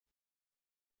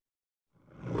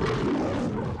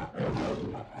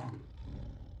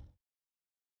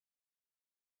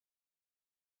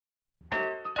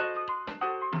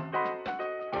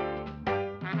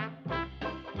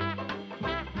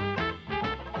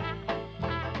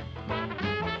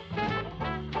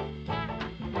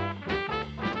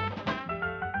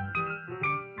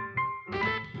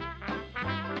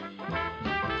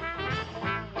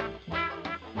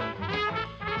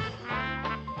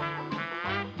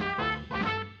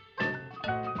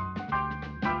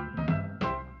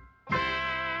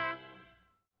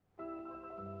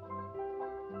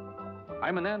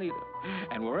I'm an anteater,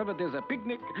 and wherever there's a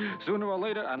picnic, sooner or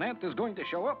later an ant is going to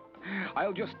show up.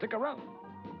 I'll just stick around.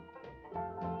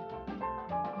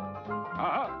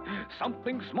 Aha!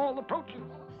 Something small approaches.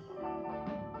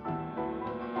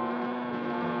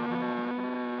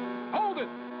 Hold it!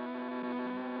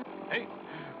 Hey,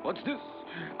 what's this?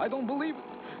 I don't believe it.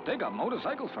 They got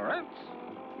motorcycles for ants.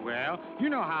 Well, you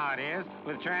know how it is.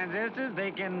 With transistors,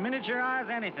 they can miniaturize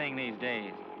anything these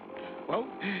days. Well,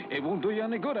 it won't do you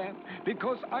any good, Ant,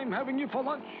 because I'm having you for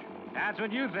lunch. That's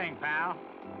what you think, pal.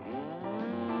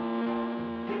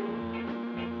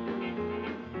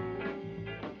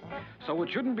 So it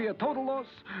shouldn't be a total loss.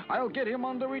 I'll get him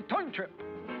on the return trip.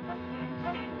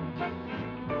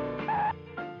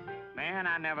 Man,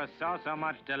 I never saw so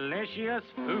much delicious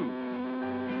food.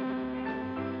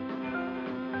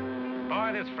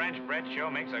 Boy, this French bread sure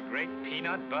makes a great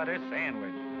peanut butter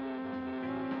sandwich.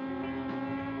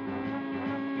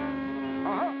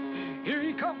 Here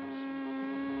he comes.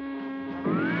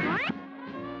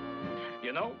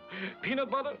 You know, peanut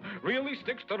butter really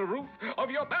sticks to the roof of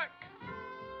your back.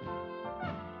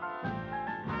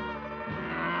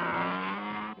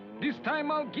 This time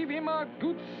I'll give him a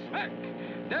good smack.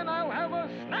 Then I'll have a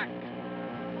snack.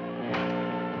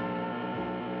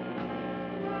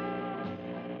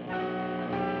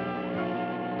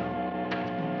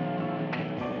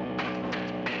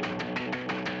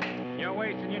 You're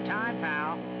wasting your time,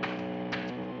 pal.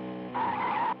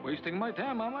 Wasting my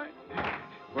time, am I?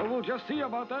 Well, we'll just see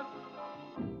about that.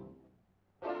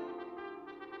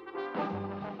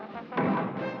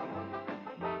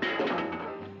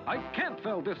 I can't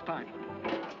fail this time.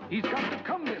 He's got to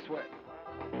come this way.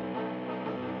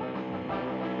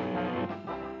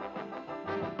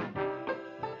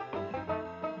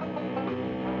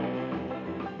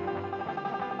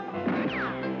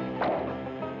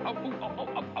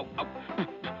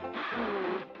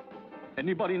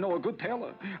 Anybody know a good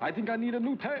tailor? I think I need a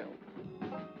new tail.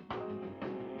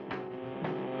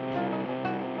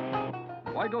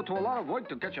 Why go to a lot of work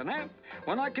to catch an ant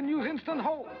when I can use instant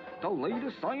hold, the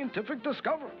latest scientific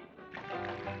discovery?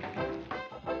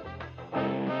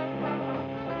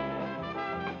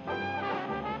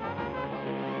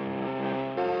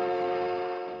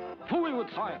 Fooey with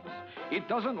science. It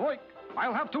doesn't work.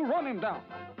 I'll have to run him down.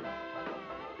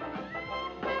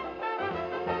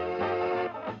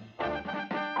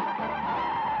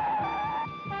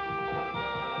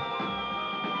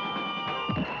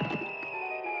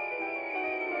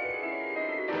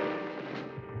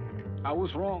 I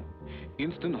was wrong.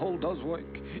 Instant hold does work.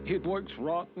 It works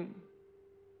rotten.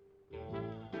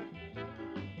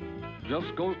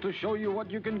 Just goes to show you what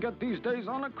you can get these days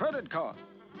on a credit card.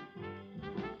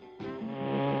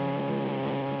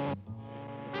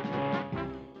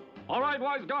 All right,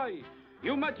 wise guy.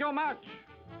 You met your match.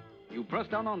 You press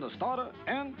down on the starter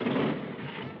and...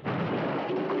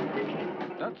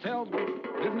 That salesman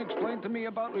didn't explain to me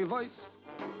about reverse.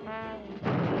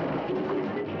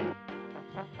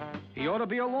 He ought to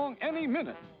be along any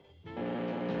minute.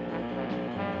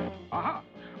 Aha!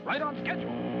 Right on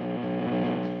schedule.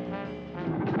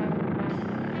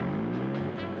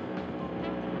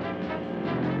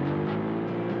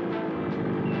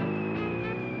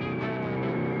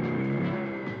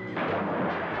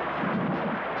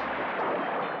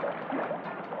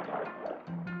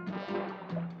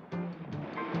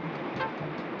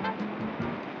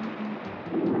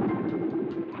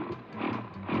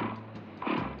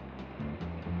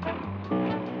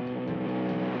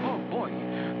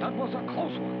 That was a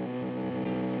close one.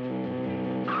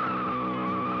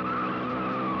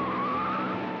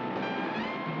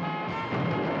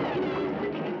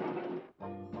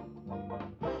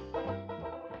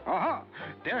 Aha!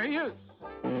 There he is.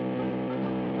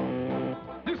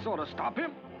 This ought to stop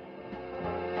him.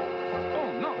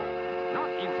 Oh, no. Not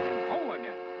instant hole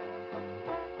again.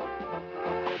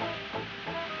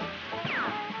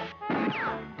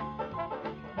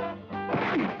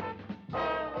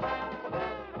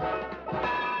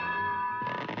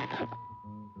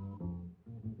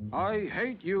 I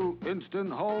hate you,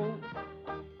 instant hole.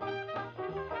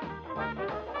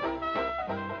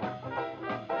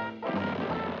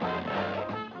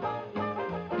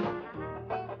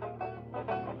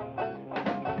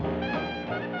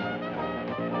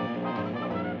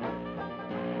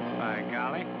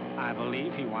 I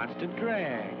believe he wants to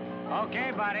drag.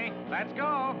 Okay, buddy, let's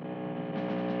go.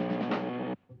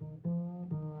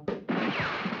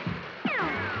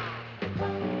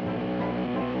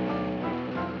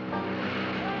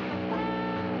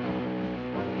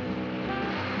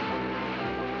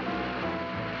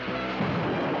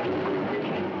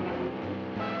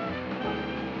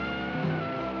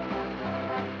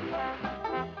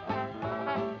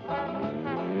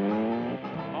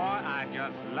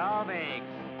 Love eggs.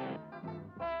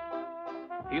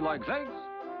 He likes eggs?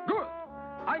 Good.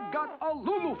 I got a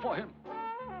Lulu for him.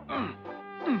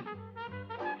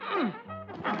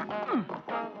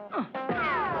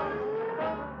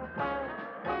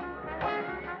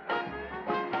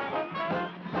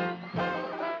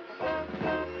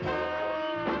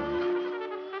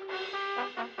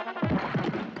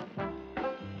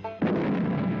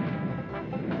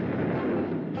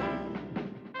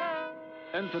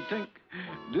 And to think,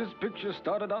 this picture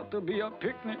started out to be a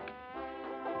picnic.